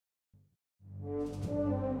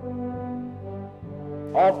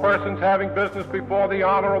All persons having business before the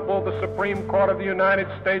Honorable, the Supreme Court of the United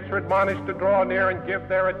States are admonished to draw near and give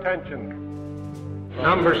their attention.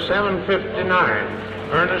 Number 759,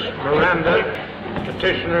 Ernest Miranda,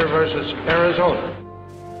 petitioner versus Arizona.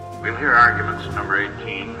 We'll hear arguments number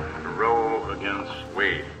 18, Roe against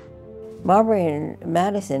Wade. Marbury and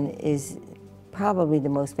Madison is probably the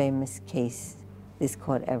most famous case this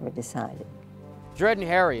court ever decided. Dred and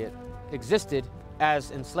Harriet existed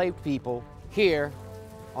as enslaved people here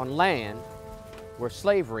on land where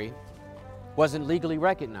slavery wasn't legally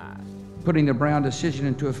recognized. Putting the Brown decision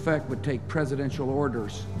into effect would take presidential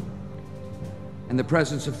orders and the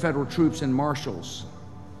presence of federal troops and marshals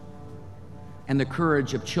and the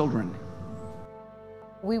courage of children.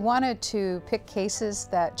 We wanted to pick cases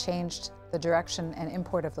that changed the direction and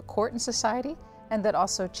import of the court in society and that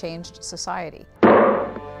also changed society.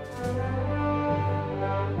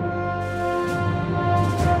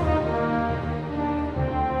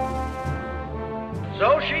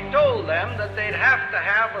 So she told them that they'd have to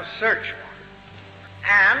have a search warrant.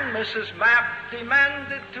 And Mrs. Mapp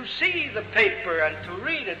demanded to see the paper and to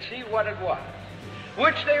read it, see what it was,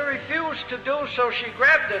 which they refused to do, so she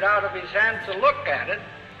grabbed it out of his hand to look at it,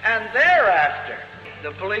 and thereafter,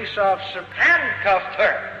 the police officer handcuffed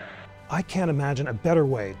her. I can't imagine a better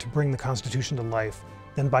way to bring the Constitution to life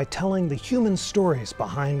than by telling the human stories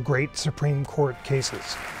behind great Supreme Court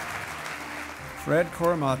cases. Fred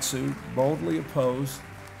Korematsu boldly opposed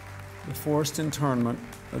the forced internment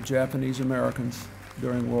of Japanese Americans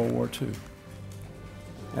during World War II.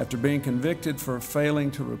 After being convicted for failing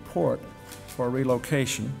to report for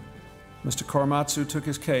relocation, Mr. Korematsu took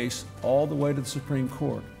his case all the way to the Supreme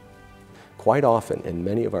Court. Quite often, and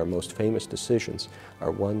many of our most famous decisions are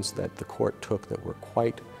ones that the court took that were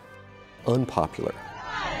quite unpopular.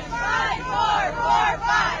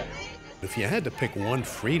 If you had to pick one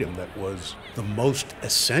freedom that was the most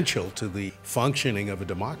essential to the functioning of a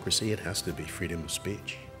democracy, it has to be freedom of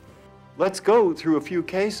speech. Let's go through a few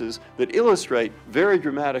cases that illustrate very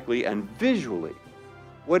dramatically and visually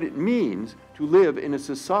what it means to live in a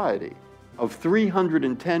society of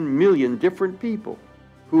 310 million different people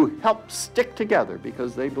who help stick together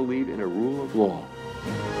because they believe in a rule of law.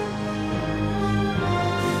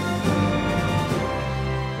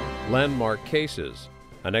 Landmark Cases,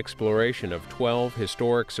 an exploration of 12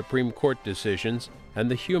 historic Supreme Court decisions and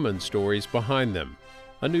the human stories behind them.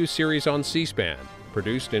 A new series on C-SPAN,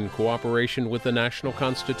 produced in cooperation with the National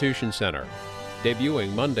Constitution Center,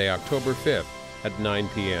 debuting Monday, October 5th at 9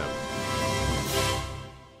 p.m.